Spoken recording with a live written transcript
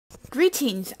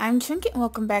Greetings, I'm Trinket and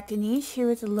welcome back to Niche here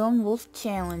with the Lone Wolf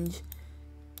Challenge.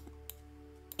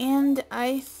 And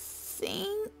I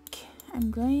think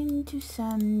I'm going to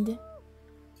send... Is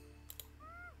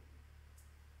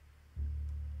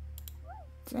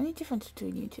there any difference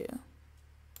between you two?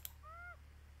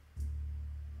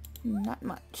 Not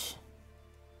much.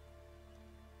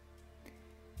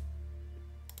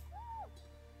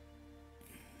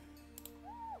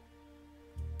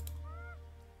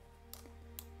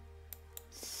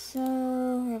 So,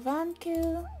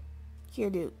 Ravanku,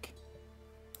 Kirduk.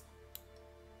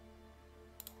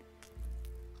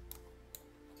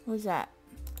 Who's that?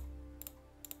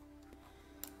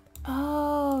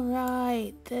 Oh,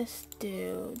 right, this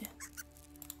dude.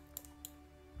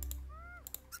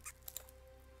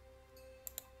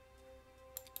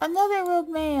 Another rogue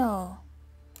male.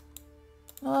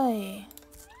 Oy.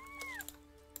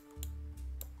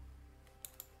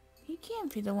 He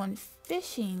can't be the one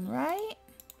fishing, right?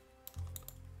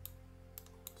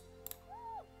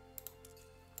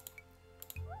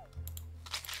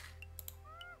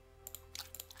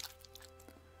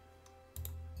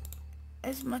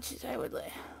 As much as I would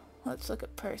like. Let's look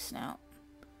at purse now.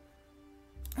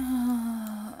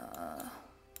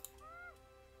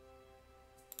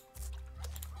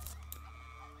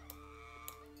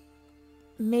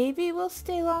 Maybe we'll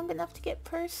stay long enough to get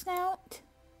purse snout.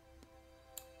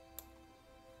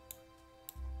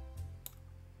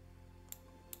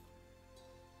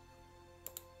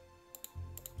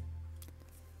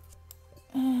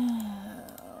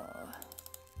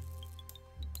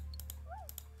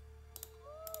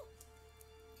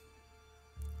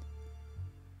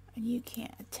 And you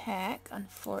can't attack,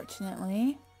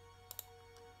 unfortunately.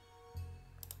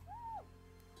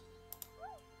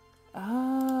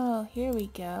 Oh, here we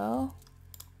go.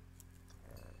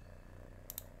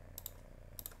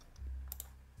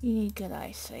 You need good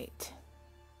eyesight.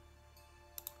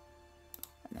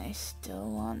 And I still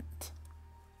want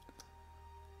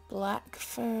black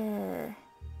fur.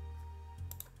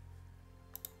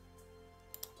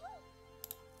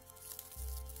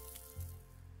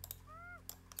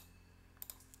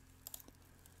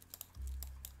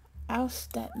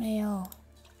 Oust that male.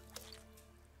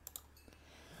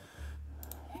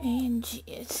 And G,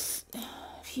 it's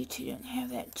if you two don't have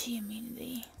that G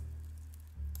immunity.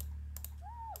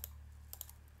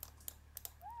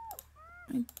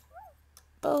 We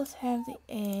both have the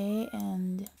A,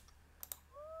 and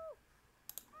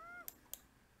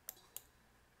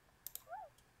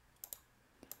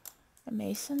I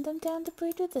may send them down to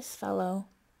breed with this fellow.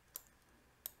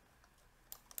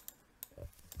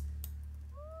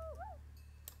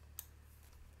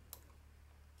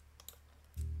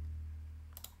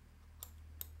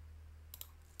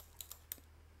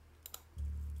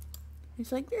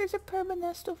 He's like, there's a perma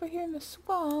nest over here in the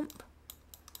swamp.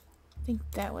 I think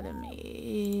that would have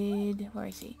made... Where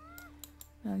is he?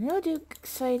 No Duke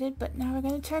excited, but now we're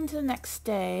going to turn to the next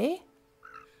day.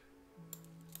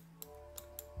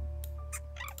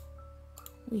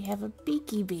 We have a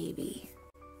beaky baby.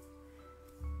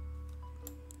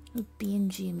 With B and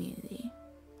G immunity.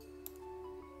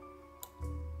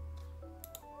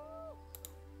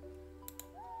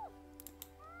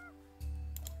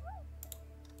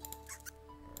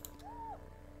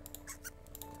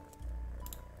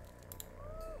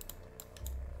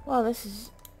 Well, this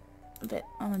is a bit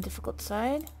on the difficult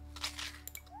side.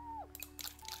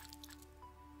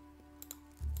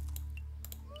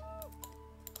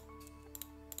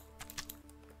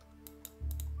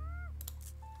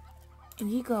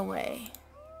 And you go away.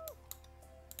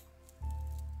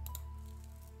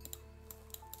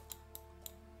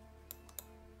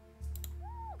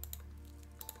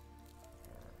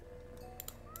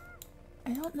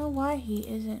 I don't know why he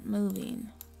isn't moving.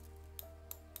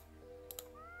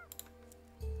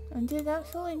 And did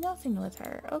absolutely nothing with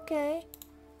her. Okay.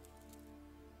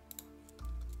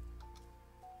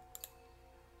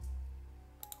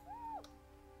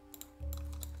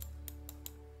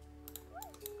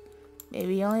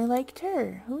 Maybe he only liked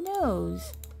her. Who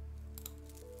knows?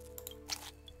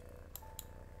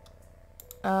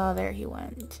 Oh, there he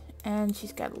went. And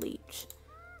she's got a leech.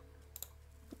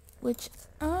 Which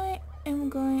I am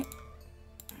going...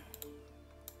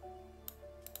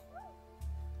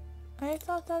 I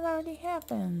thought that already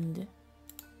happened.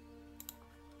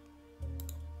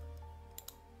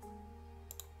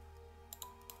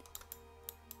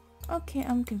 Okay,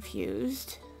 I'm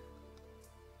confused.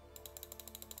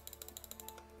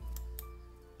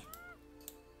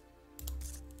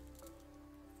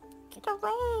 Get away!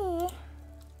 Oh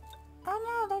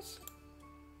no, that's...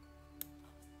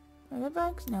 Are the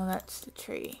bugs? No, that's the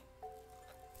tree.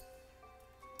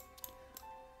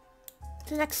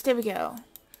 the next day we go.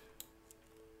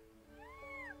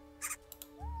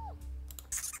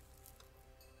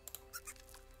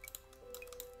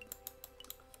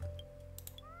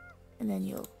 And then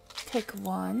you'll pick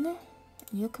one, and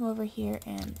you'll come over here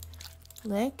and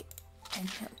lick, and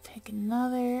he'll pick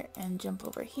another and jump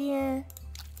over here.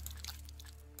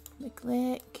 Lick,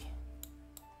 lick.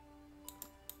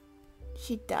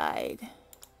 She died.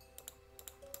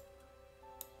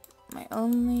 My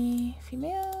only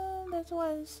female that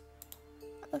was.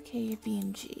 Okay, you're B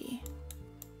and G.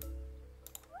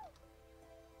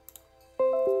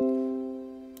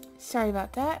 Sorry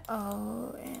about that.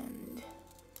 Oh, and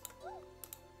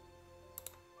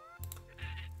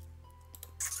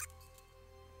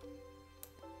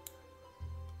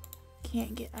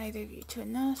can't get either of you to a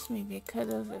nest. Maybe I could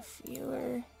have if you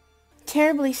were.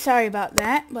 Terribly sorry about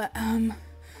that, but I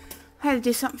had to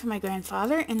do something for my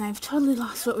grandfather, and I've totally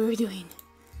lost what we were doing.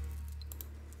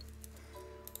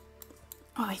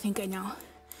 Oh, I think I know.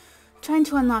 Trying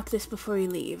to unlock this before we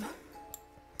leave.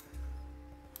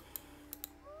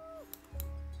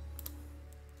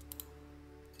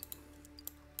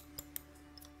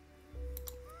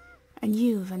 And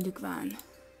you, Van Dukvan.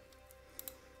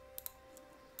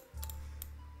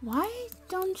 Why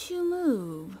don't you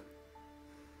move?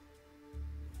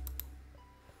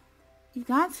 You've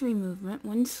got 3 movement,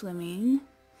 1 swimming.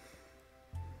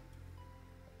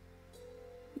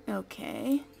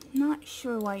 Okay. Not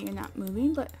sure why you're not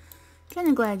moving, but kind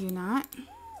of glad you're not.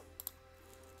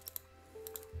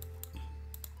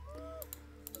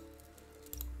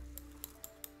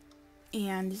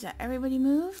 And is that everybody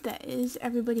moved? That is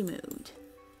everybody moved.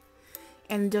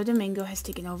 And Dodomingo has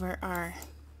taken over our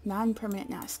non-permanent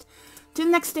nest. To the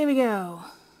next day we go.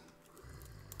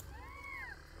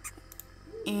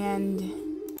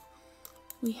 And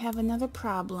we have another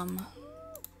problem.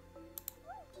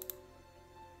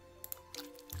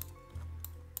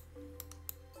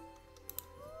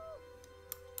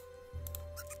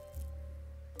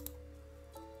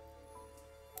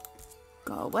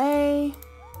 Go away.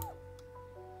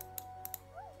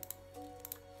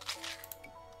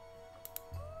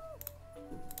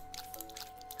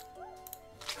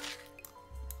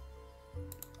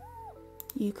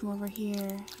 You come over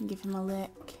here and give him a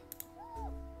lick.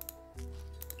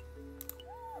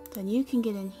 Then you can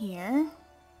get in here.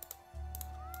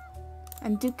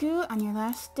 And Dooku, on your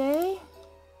last day,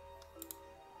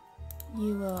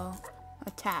 you will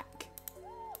attack.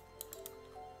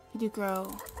 You do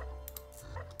grow.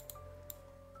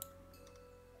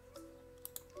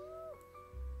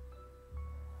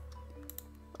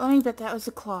 Let me bet that was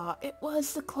the claw. It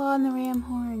was the claw and the ram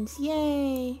horns.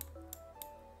 Yay!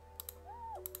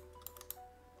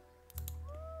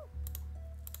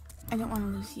 I don't want to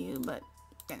lose you, but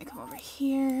you're gonna come over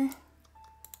here.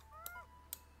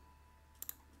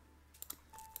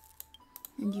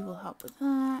 And you will help with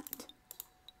that.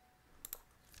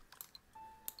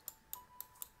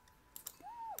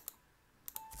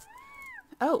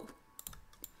 Oh!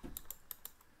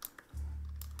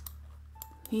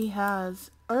 He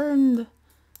has earned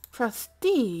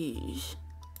prestige.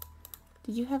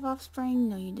 Did you have offspring?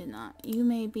 No, you did not. You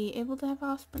may be able to have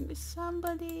offspring with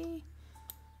somebody.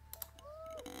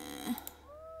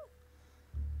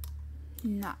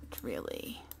 Not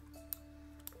really.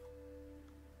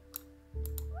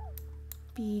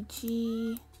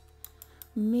 BG.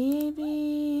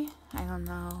 Maybe. I don't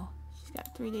know. She's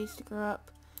got 3 days to grow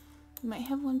up. We might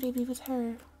have one baby with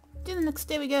her. To the next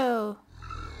day we go.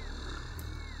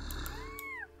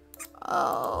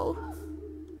 Oh.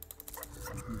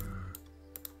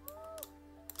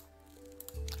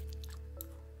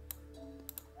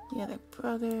 The other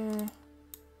brother.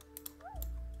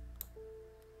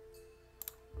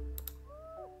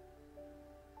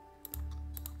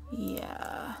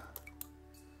 Yeah.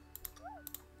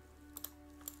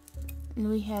 And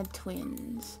we had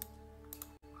twins.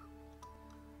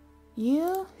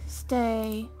 You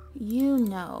stay, you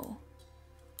know.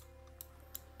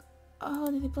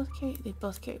 Oh, did they both carry? They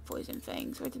both carry poison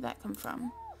fangs. Where did that come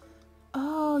from?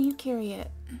 Oh, you carry it.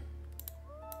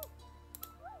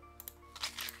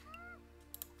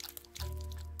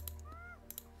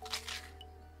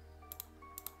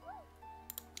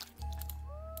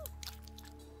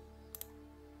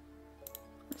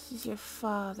 This is your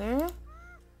father.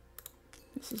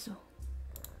 This is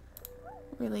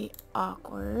really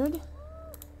awkward.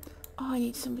 Oh, I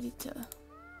need somebody to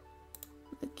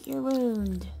lick your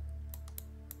wound.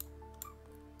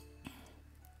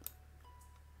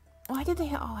 Why did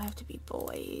they all have to be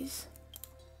boys?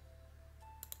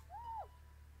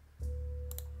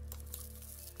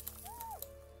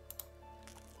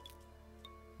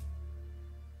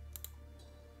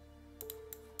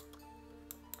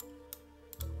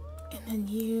 And then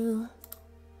you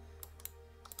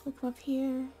look up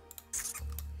here.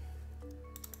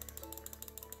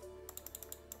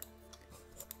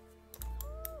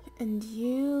 And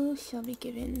you shall be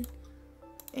given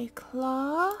a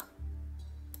claw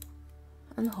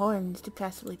and horns to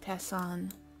passively pass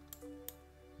on.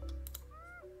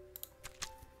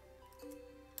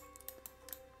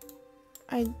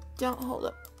 I don't hold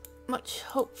up much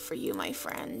hope for you, my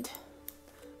friend.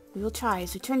 We will try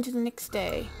as we turn to the next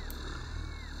day.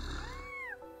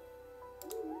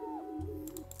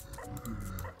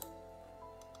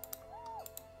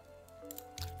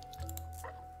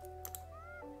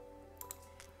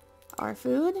 Our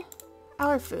food?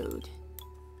 Our food.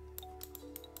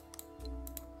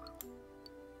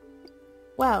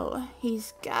 Well,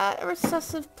 he's got a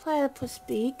recessive platypus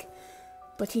beak,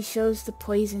 but he shows the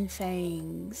poison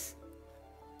fangs.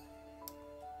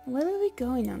 Where are we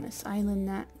going on this island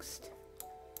next?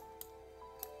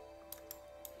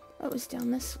 Oh, it was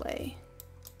down this way.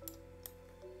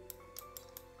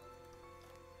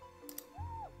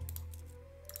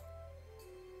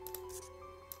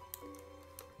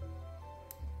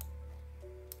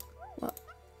 Well,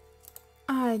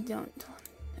 I don't...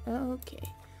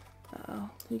 Okay. Uh-oh.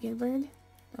 Do we get a bird?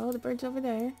 Oh, the bird's over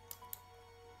there.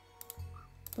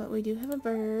 But we do have a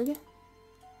bird.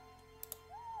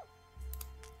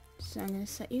 So I'm going to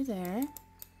set you there.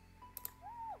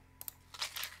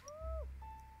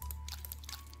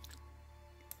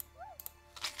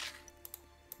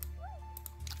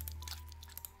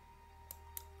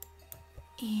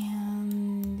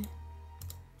 And...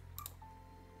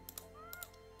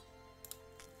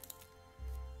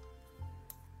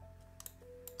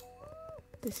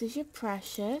 this is your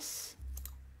precious.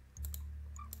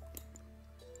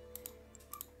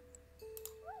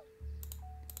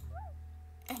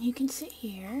 And you can sit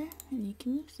here, and you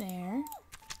can move there.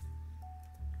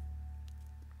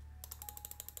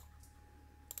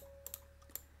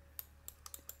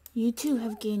 You too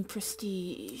have gained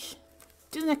prestige.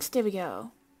 To the next day we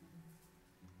go.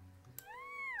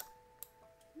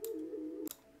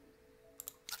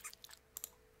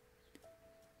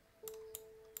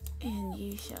 And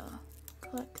you shall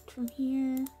collect from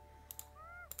here.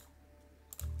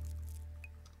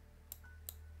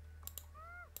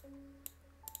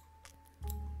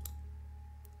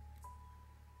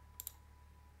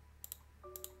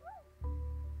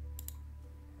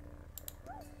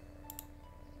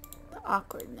 The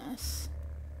awkwardness.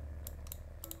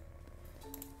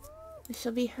 This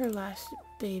shall be her last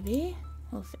baby.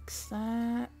 We'll fix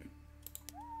that.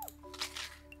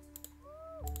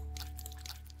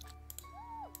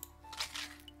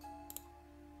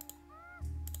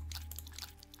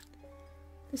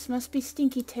 This must be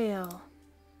Stinky Tail.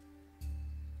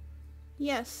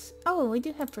 Yes. Oh, we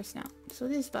do have first now. So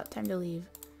it is about time to leave.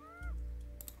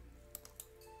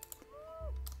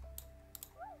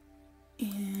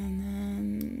 And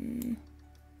then...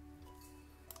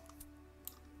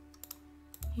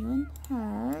 you and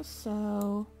her,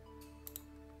 so...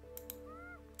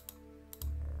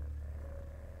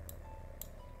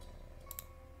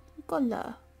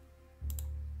 Lala.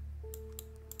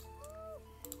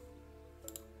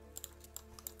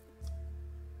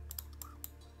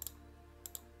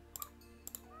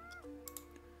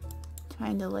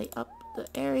 Trying to light up the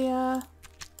area.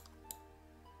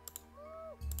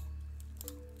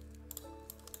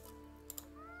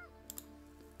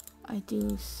 I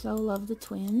do so love the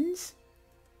twins.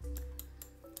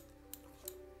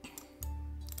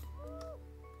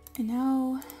 And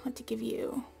now, what to give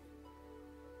you?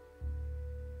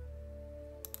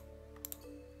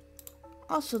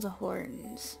 Also the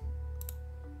horns.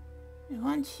 I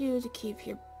want you to keep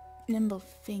your nimble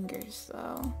fingers,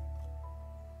 though.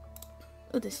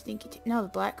 Oh, the stinky no, the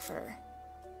black fur.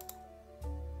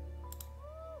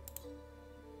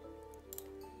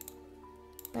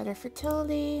 Better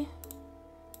fertility.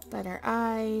 Better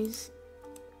eyes.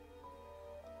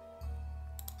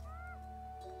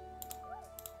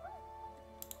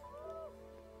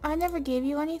 I never gave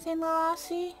you anything,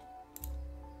 Lalasi.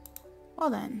 Well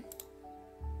then.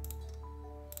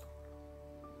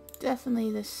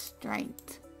 Definitely the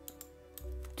strength.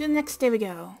 To the next day we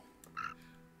go.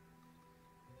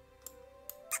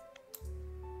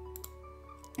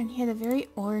 And he had a very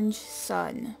orange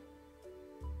sun.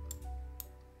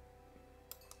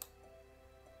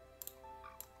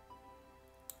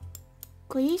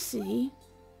 Queasy.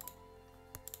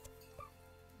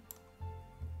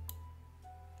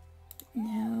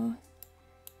 No,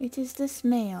 it is this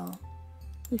male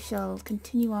who shall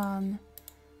continue on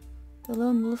the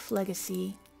Lone Wolf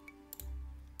legacy.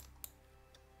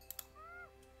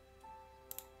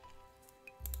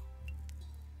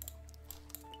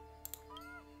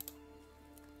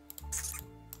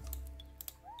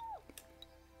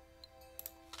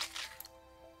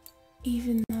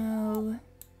 Even though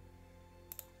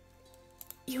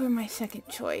you were my second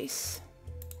choice.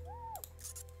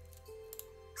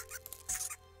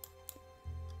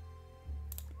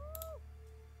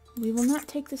 We will not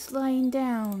take this lying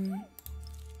down.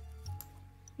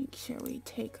 Make sure we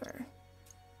take her.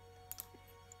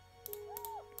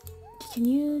 Can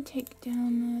you take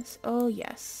down this? Oh,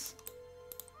 yes.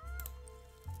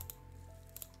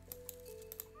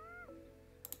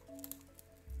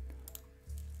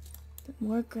 The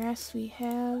more grass we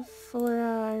have for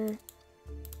our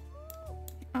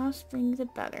offspring, the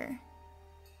better.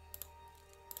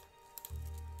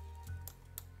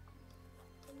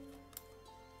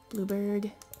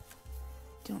 Bluebird.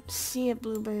 Don't see a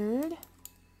bluebird.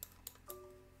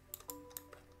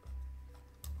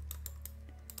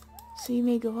 So you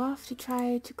may go off to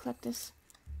try to collect us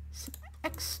some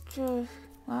extra...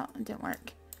 Well, it didn't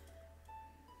work.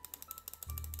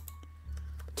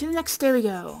 To the next day we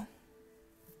go.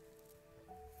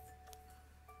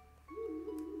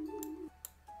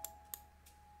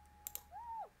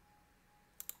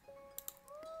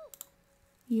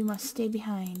 You must stay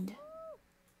behind.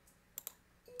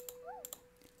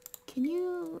 Can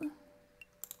you...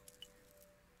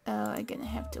 Oh, I'm gonna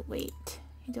have to wait.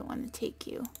 I don't want to take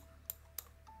you.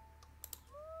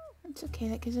 It's okay,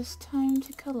 that gives us time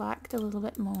to collect a little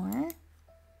bit more.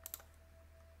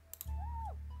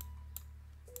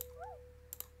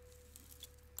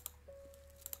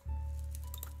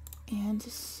 And to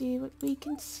see what we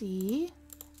can see.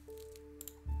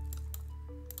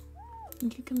 You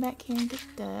can come back here and get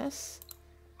this.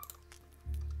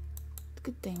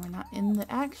 Good thing we're not in the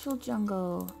actual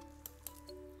jungle.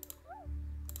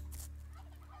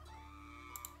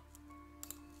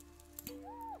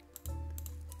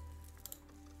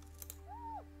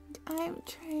 I'm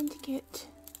trying to get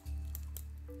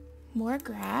more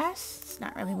grass. It's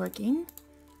not really working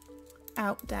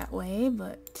out that way,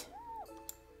 but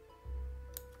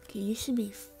okay, you should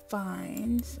be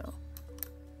fine. So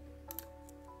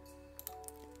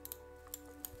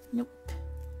nope.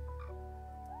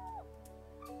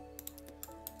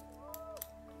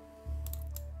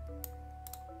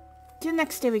 To the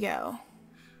next day we go.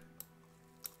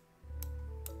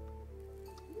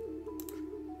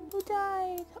 Who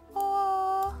died?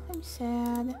 Oh, I'm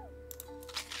sad.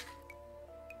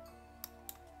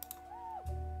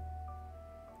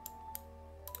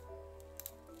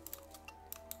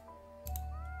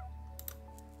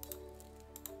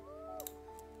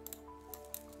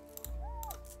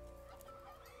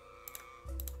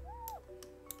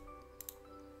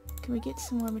 Can we get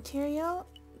some more material?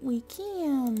 We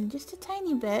can, just a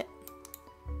tiny bit.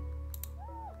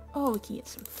 Oh, we can get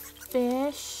some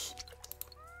fish.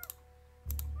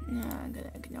 No, I'm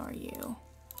gonna ignore you.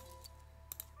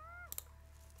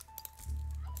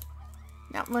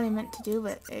 Not what I meant to do,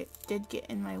 but it did get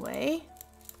in my way.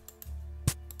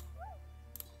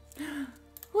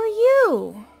 Who are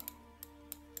you?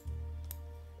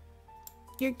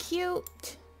 You're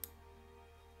cute.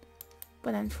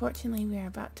 But unfortunately, we are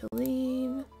about to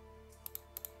leave.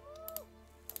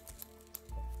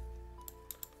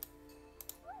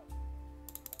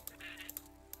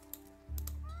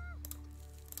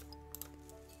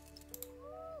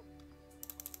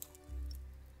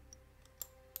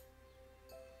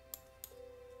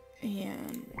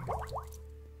 And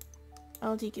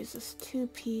LD gives us 2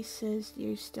 pieces.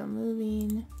 You're still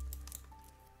moving.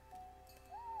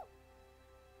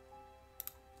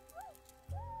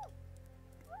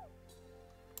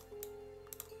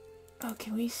 Oh,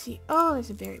 can we see? Oh, there's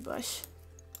a berry bush.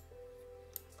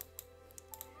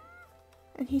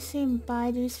 And he's saying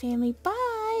bye to his family. Bye!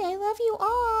 I love you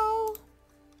all!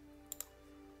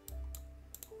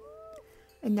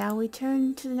 And now we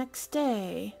turn to the next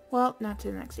day. Well, not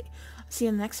to the next day. I'll see you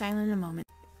on the next island in a moment.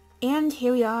 And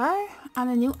here we are on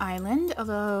a new island.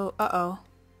 Although, uh-oh.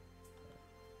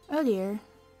 Oh dear.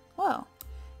 Well,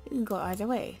 you can go either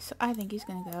way. So I think he's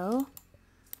gonna go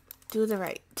to the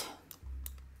right.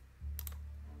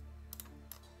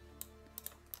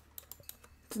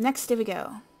 So next day we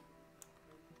go.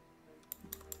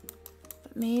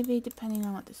 But maybe depending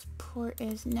on what this port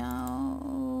is.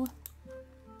 No.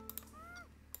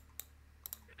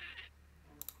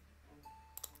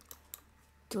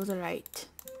 To the right.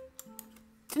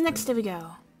 To the next day we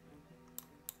go.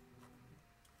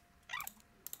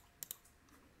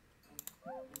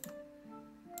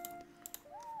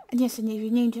 And yes, and we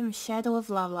named him Shadow of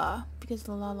Lala, because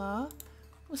Lala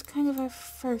was kind of our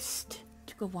first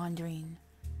to go wandering.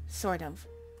 Sort of.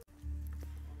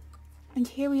 And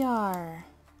here we are.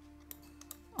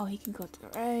 Oh, he can go to the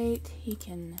right. He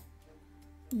can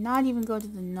not even go to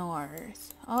the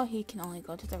north. Oh, he can only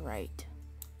go to the right.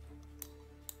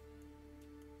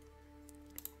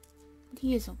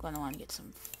 He isn't going to want to get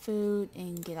some food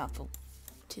and get off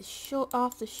the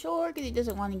shore because he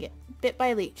doesn't want to get bit by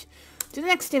a leech. To the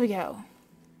next day we go.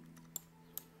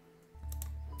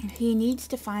 He needs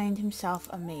to find himself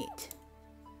a mate.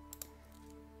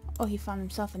 Oh, he found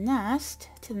himself a nest.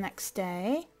 To the next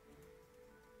day.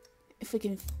 If we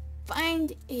can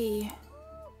find a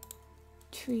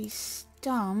tree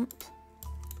stump.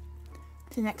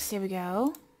 To the next day we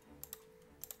go.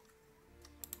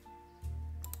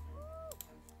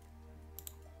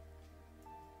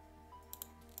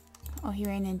 Oh, he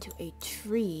ran into a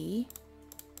tree.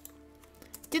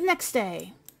 To the next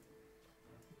day.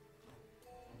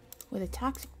 With a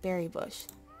toxic berry bush.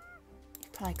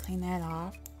 Probably clean that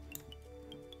off.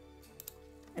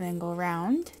 And then go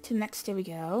around. To the next day we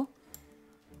go.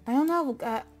 I don't know,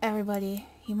 everybody.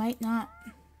 He might not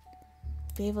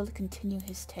be able to continue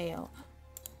his tale.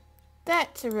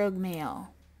 That's a rogue male.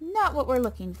 Not what we're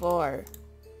looking for.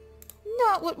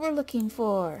 Not what we're looking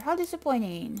for. How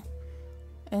disappointing.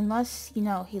 Unless, you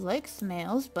know, he likes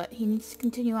males, but he needs to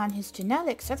continue on his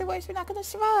genetics. Otherwise, we're not going to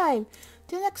survive.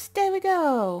 To the next day we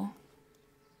go.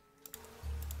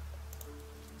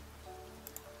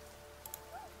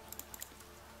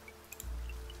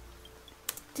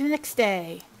 To the next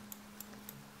day.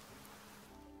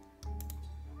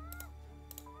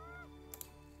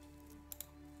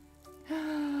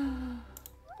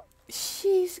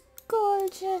 She's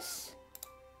gorgeous.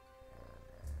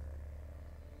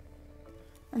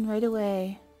 And right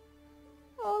away.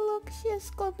 Oh, look, she has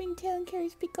scorpion tail and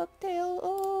carries peacock tail.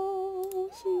 Oh,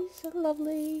 she's so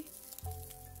lovely.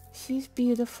 She's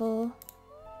beautiful.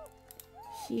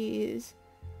 She's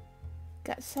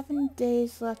got 7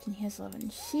 days left and he has 11.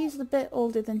 She's a bit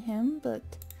older than him, but...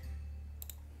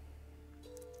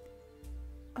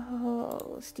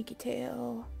 Oh, sticky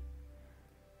tail.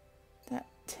 That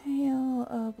tail,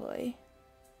 oh boy.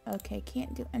 Okay,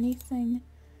 can't do anything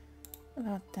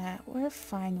about that. We're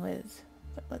fine with,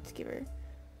 but let's give her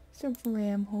some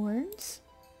ram horns.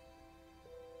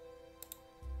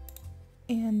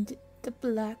 And the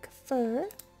black fur.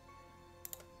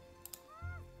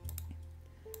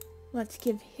 Let's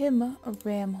give him a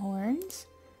ram horns.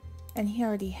 And he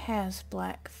already has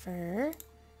black fur.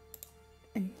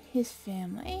 And his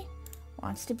family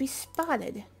wants to be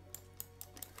spotted.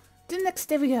 To the next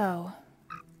day we go.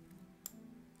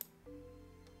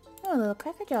 Oh, a little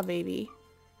crackerjaw baby.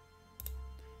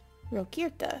 Real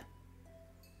cute. What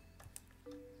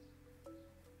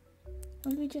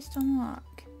did we just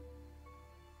unlock?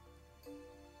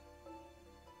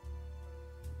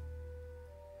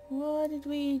 What did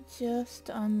we just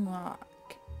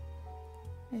unlock?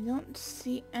 I don't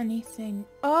see anything.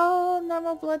 Oh,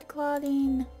 normal blood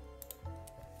clotting.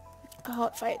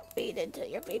 Oh, if I waited until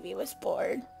your baby was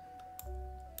born.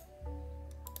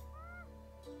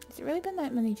 Has it really been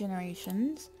that many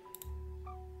generations?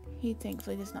 He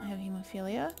thankfully does not have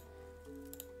hemophilia.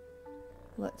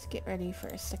 Let's get ready for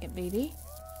a second baby.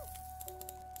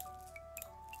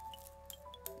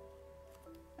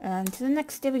 And to the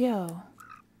next day we go.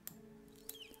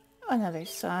 Another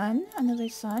son. Another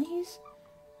son.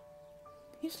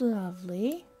 He's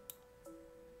lovely.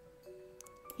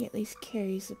 He at least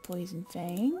carries the poison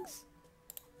fangs.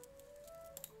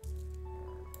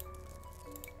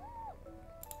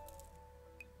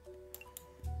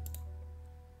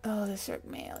 Oh, the Cirque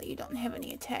male. You don't have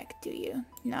any attack, do you?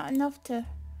 Not enough to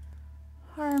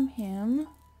harm him.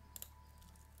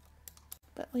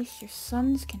 But at least your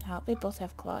sons can help. They both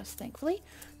have claws, thankfully.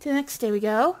 To the next day we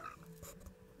go.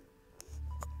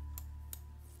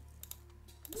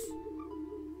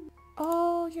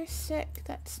 Oh, you're sick.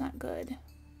 That's not good.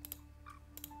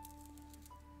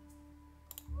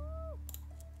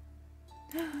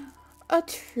 A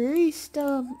tree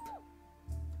stump.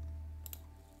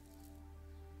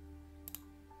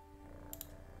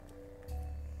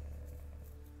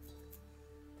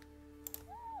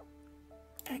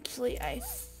 Actually, I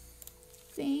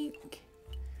think...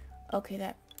 Okay,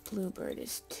 that bluebird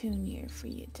is too near for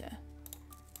you to...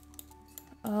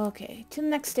 Okay, to the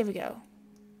next day we go.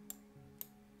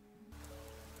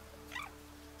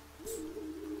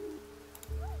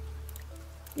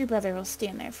 Your brother will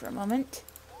stand there for a moment.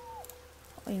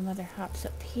 Oh, your mother hops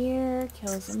up here,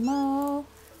 kills them all,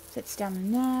 sits down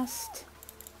in the nest.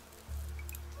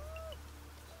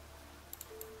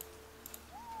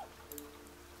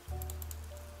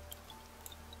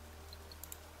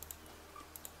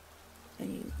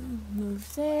 And you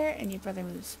move there, and your brother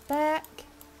moves back.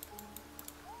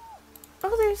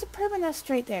 Oh, there's a permanest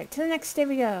right there. To the next day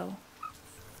we go.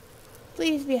 To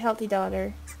Please be a healthy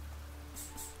daughter.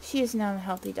 She is not a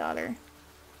healthy daughter.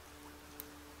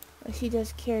 But she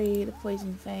does carry the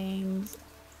poison fangs.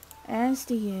 As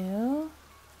do you.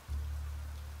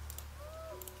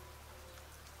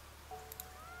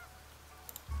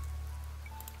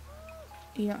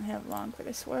 You don't have long for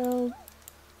this world.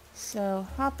 So,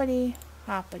 hoppity,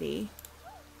 hoppity.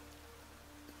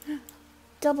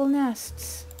 Double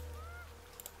nests.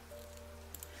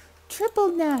 Triple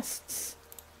nests.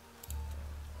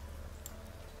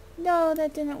 No,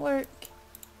 that didn't work.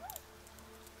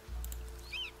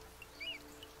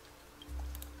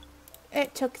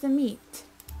 It took the meat.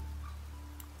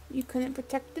 You couldn't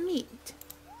protect the meat.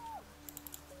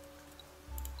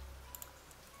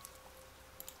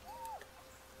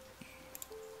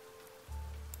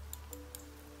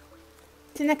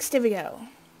 To next day we go.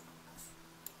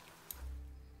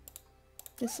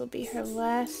 This will be her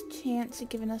last chance at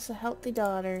giving us a healthy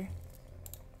daughter.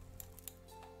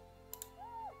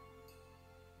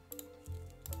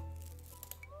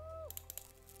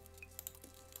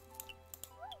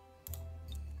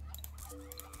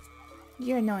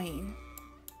 You're annoying.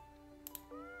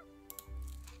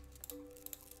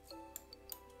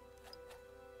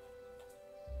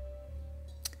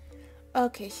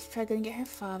 Okay, she's probably gonna get her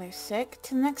father sick.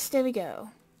 To the next day we go.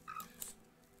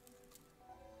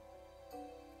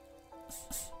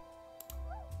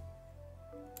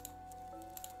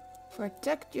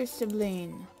 Protect your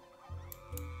sibling.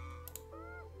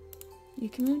 You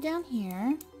can move down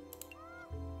here.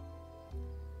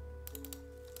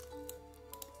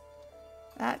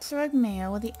 That's Rogue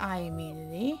Male with the eye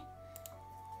immunity.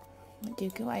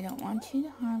 Dooku, I don't want you to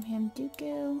harm him,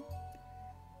 Dooku.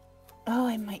 Oh,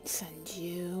 I might send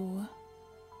you.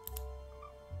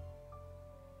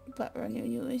 But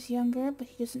Renunu is younger, but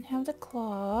he doesn't have the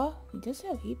claw. He does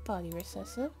have heat body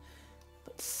recessive,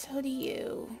 but so do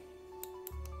you.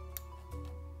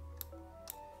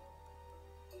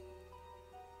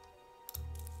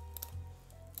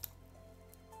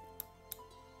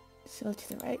 So to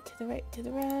the right, to the right, to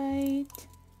the right.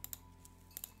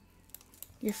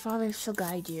 Your father shall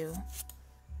guide you.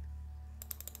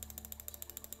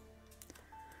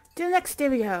 To the next day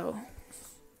we go.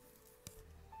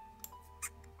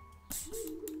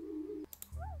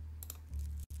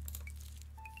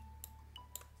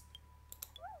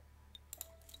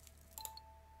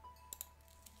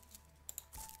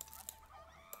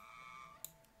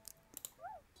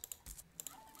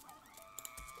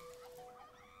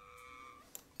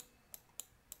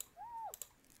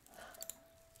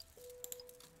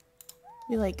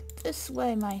 Be like, this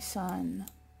way, my son.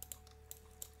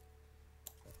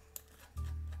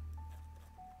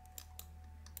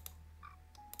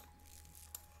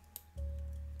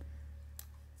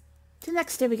 To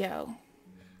next day we go.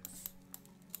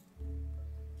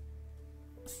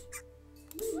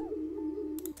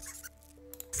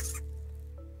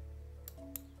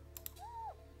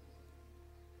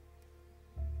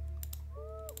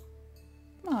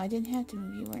 Oh, I didn't have to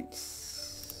move. You weren't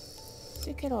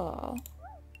sick at all.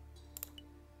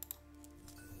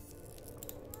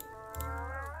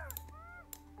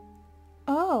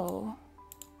 Oh.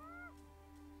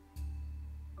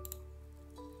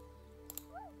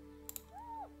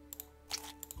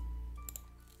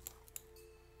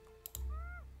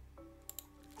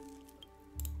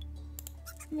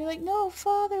 And you're like, no,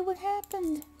 father, what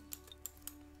happened?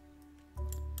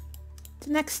 The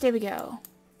next day we go.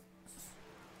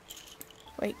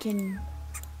 Wait, can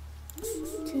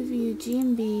 2 view G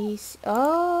and B?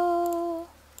 Oh.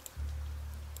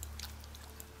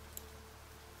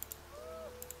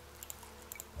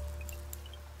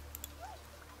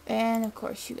 And of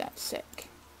course you got sick.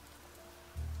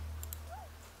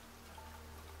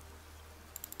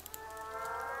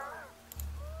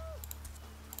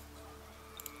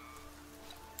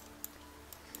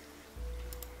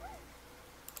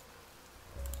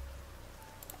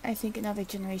 I think another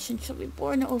generation shall be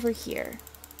born over here.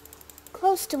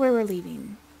 Close to where we're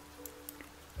leaving.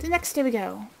 The next day we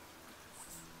go.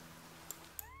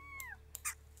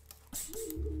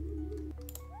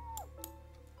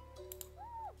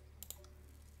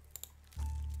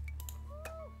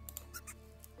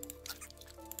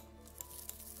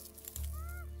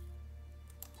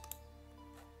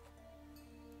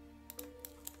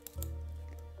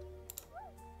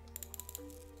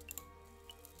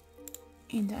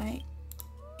 And I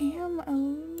am a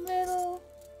little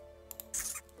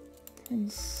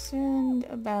concerned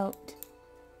about...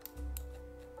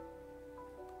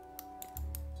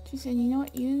 She said, you know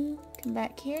what, you come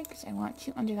back here because I want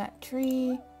you under that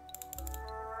tree.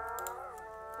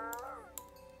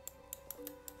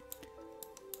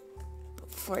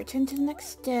 before I turn to the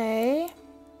next day.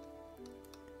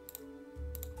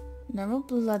 Normal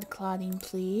blood clotting,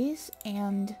 please.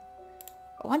 And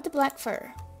I want the black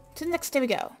fur. To the next day we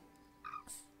go.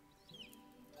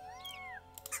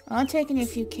 I'll take any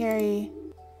if you carry...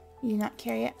 You do not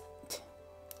carry it.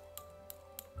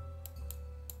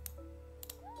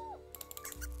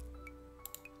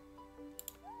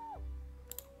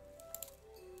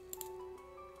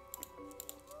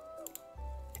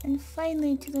 And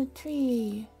finally to the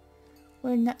tree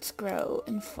where nuts grow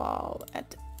and fall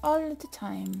at all at the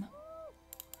time.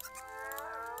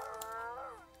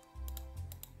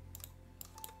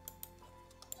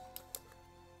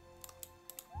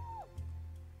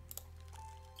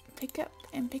 Pick up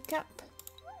and pick up.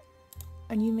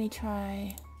 And you may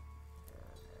try...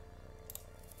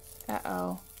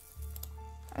 Uh-oh.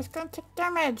 I was gonna take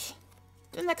damage.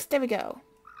 The next day we go.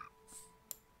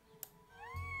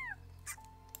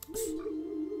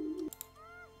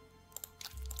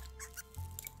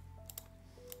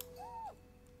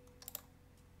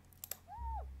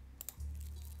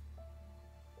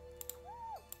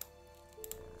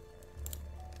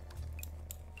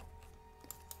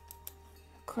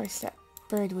 Of course that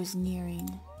bird was nearing.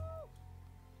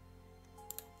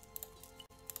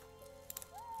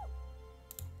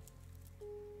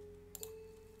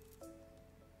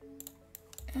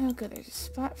 Oh good, there's a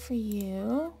spot for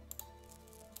you.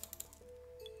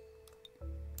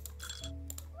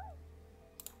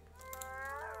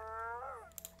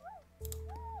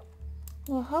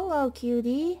 Well, hello,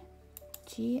 cutie.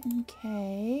 G and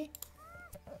K.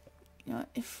 You know,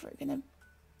 if we're gonna...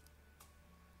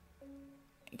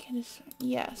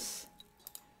 Yes.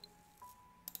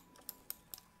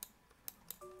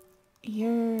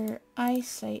 Your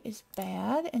eyesight is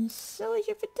bad, and so is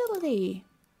your fertility.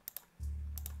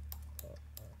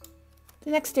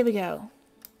 The next day we go.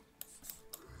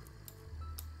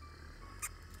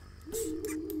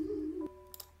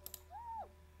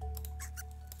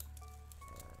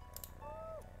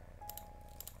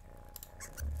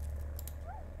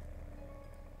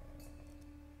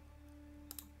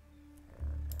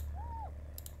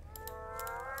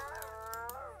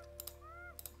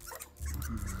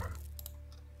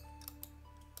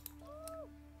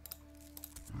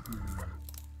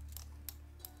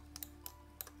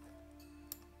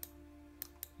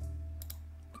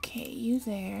 Okay, you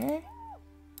there.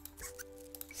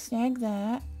 Snag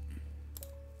that.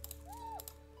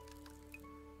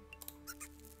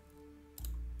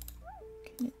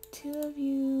 Okay, the two of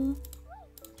you.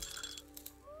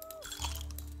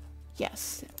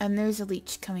 Yes, and there's a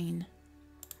leech coming.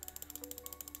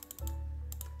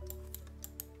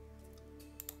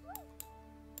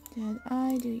 Did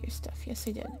I do your stuff? Yes,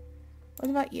 I did. What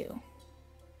about you?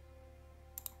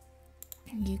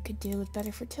 You could do with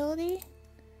better fertility.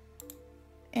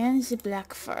 And the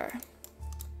black fur.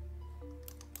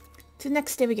 To the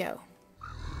next day we go.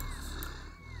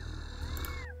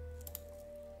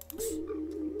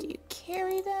 Do you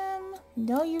carry them?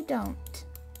 No, you don't.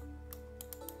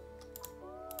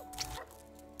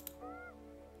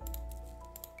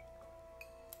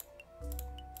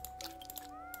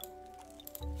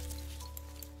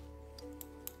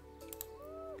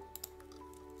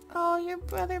 Oh, your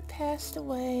brother passed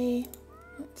away.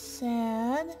 That's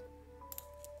sad.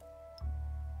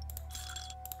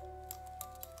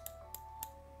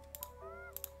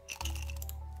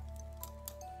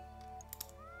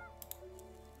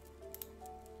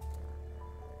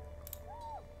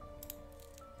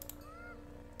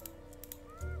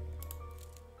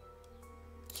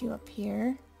 You up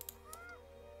here.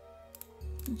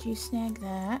 Did you snag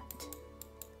that?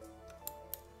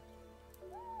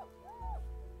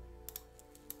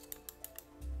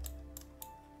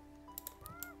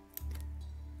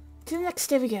 To the next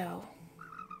day we go.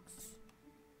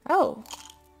 Oh,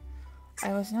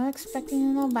 I was not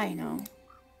expecting an albino.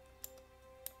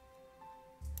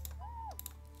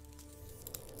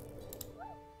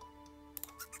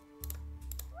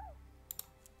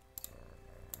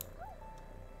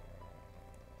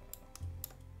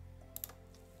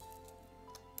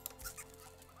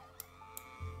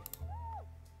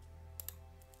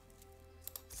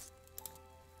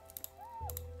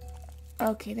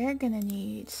 Okay, they're gonna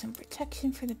need some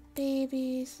protection for the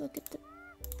babies. Look at the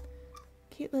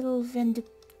cute little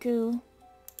Vendigo.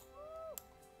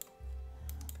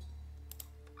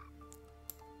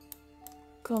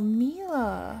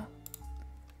 Camila,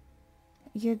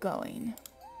 you're going.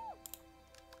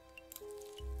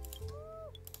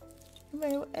 No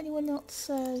matter what anyone else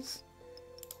says.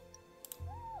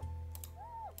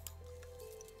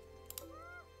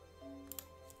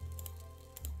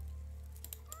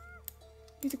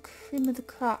 You're the cream of the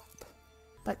crop.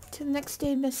 But to the next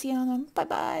day, Messiana.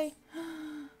 Bye-bye.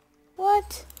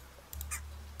 What?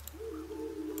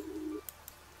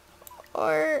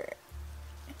 Or...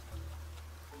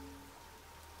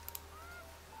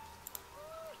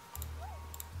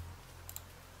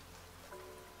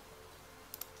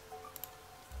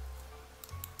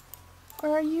 Or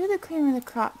are you the cream of the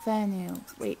crop, Vanu?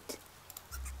 Wait.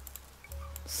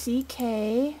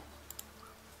 CK...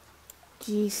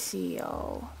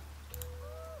 GCO.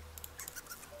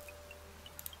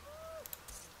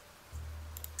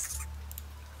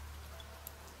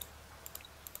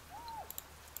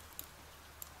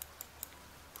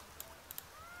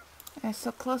 They're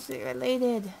so closely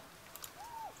related.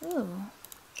 Ooh.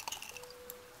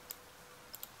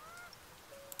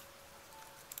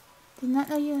 Did not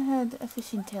know you had a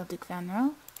fishing tail, Duke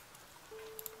Vanro.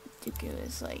 Dooku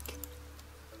is like...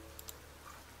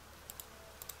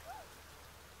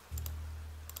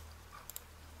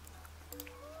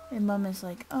 And Mom is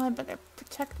like, oh, I better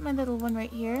protect my little one right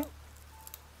here.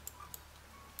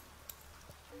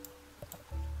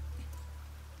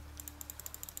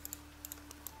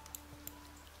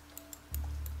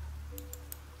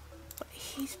 But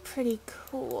he's pretty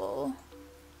cool.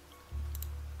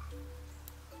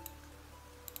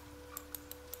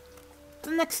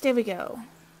 The next day we go.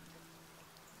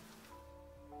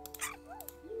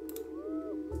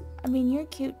 I mean, you're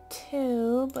cute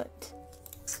too, but...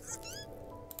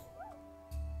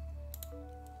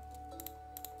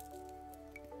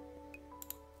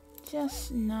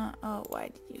 Just not... Oh, why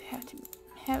did you have to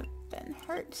have been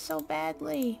hurt so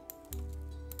badly?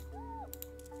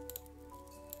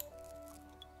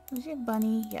 Was your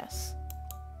bunny? Yes.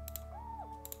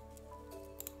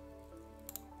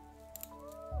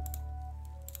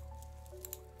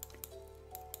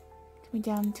 Coming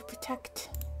down to protect.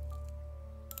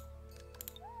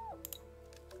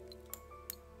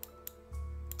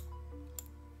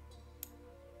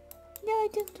 No, I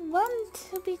didn't want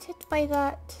to be touched by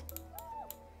that.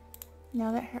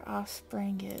 Now that her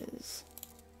offspring is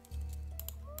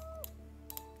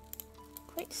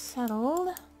quite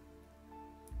settled.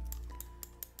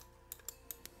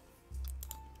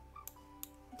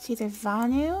 It's either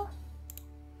Vanu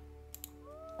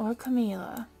or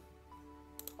Camila.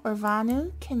 Or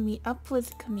Vanu can meet up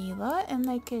with Camila and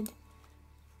they could,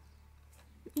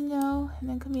 you know, and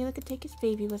then Camila could take his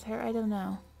baby with her. I don't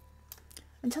know.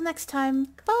 Until next time,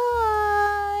 bye!